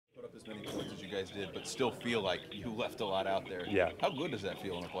many points as you guys did, but still feel like you left a lot out there. Yeah. How good does that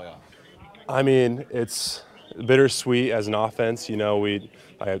feel in the playoffs? I mean, it's bittersweet as an offense.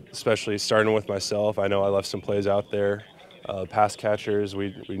 Especially starting with myself, I know I left some plays out there. Pass catchers,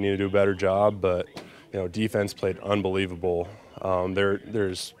 we need to do a better job, but defense played unbelievable. They're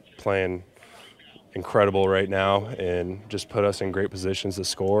just playing incredible right now and just put us in great positions to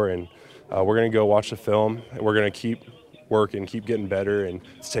score. And we're going to go watch the film. We're going to keep working, keep getting better, and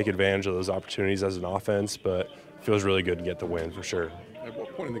take advantage of those opportunities as an offense. But it feels really good to get the win for sure. At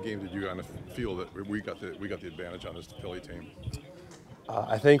what point in the game did you kind of feel that we got the advantage on this Philly team?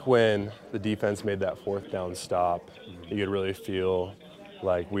 I think when the defense made that fourth down stop, you could really feel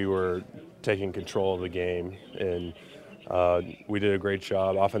like we were taking control of the game, and we did a great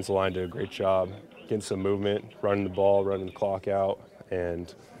job. Offensive line did a great job getting some movement, running the ball, running the clock out,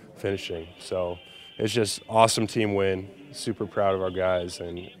 and finishing. So it's just awesome team win. Super proud of our guys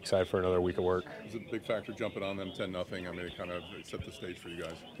and excited for another week of work. Was it a big factor jumping on them 10-0? I mean, it kind of set the stage for you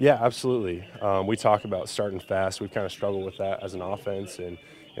guys. Yeah, absolutely. We talk about starting fast. We've kind of struggled with that as an offense, and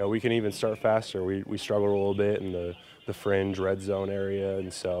we can even start faster. We struggle a little bit in the fringe red zone area,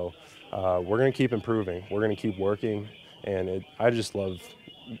 and so we're going to keep improving. We're going to keep working, and I just love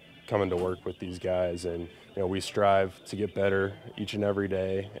coming to work with these guys, and we strive to get better each and every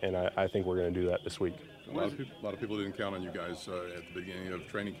day, and I think we're going to do that this week. A lot of people didn't count on you guys at the beginning of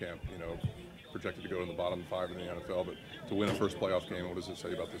training camp. Projected to go in the bottom 5 in the NFL, but to win a first playoff game, what does it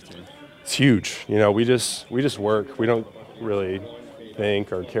say about this team? It's huge. We just work. We don't really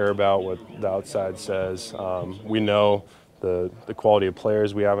think or care about what the outside says. We know the quality of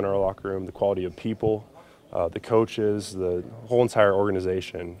players we have in our locker room, the quality of people, the coaches, the whole entire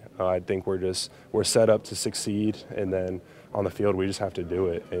organization. I think we're set up to succeed, and then on the field we just have to do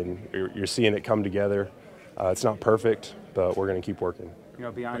it. And you're seeing it come together. It's not perfect, but we're going to keep working.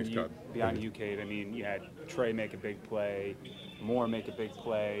 Beyond you, Cade, I mean, you had Trey make a big play, Moore make a big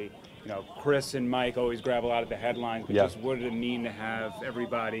play. Chris and Mike always grab a lot of the headlines, but just what did it mean to have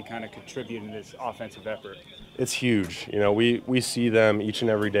everybody kind of contribute in this offensive effort? It's huge. We see them each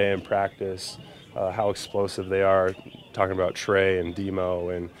and every day in practice, how explosive they are, talking about Trey and Demo,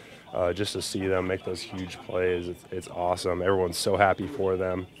 and just to see them make those huge plays, it's awesome. Everyone's so happy for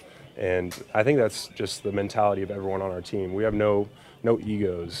them. And I think that's just the mentality of everyone on our team. We have no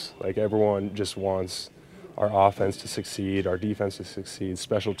egos. Like, everyone just wants our offense to succeed, our defense to succeed,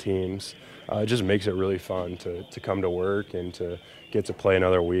 special teams. It just makes it really fun to come to work and to get to play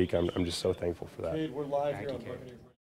another week. I'm just so thankful for that. Cade, we're live here on Buccaneers.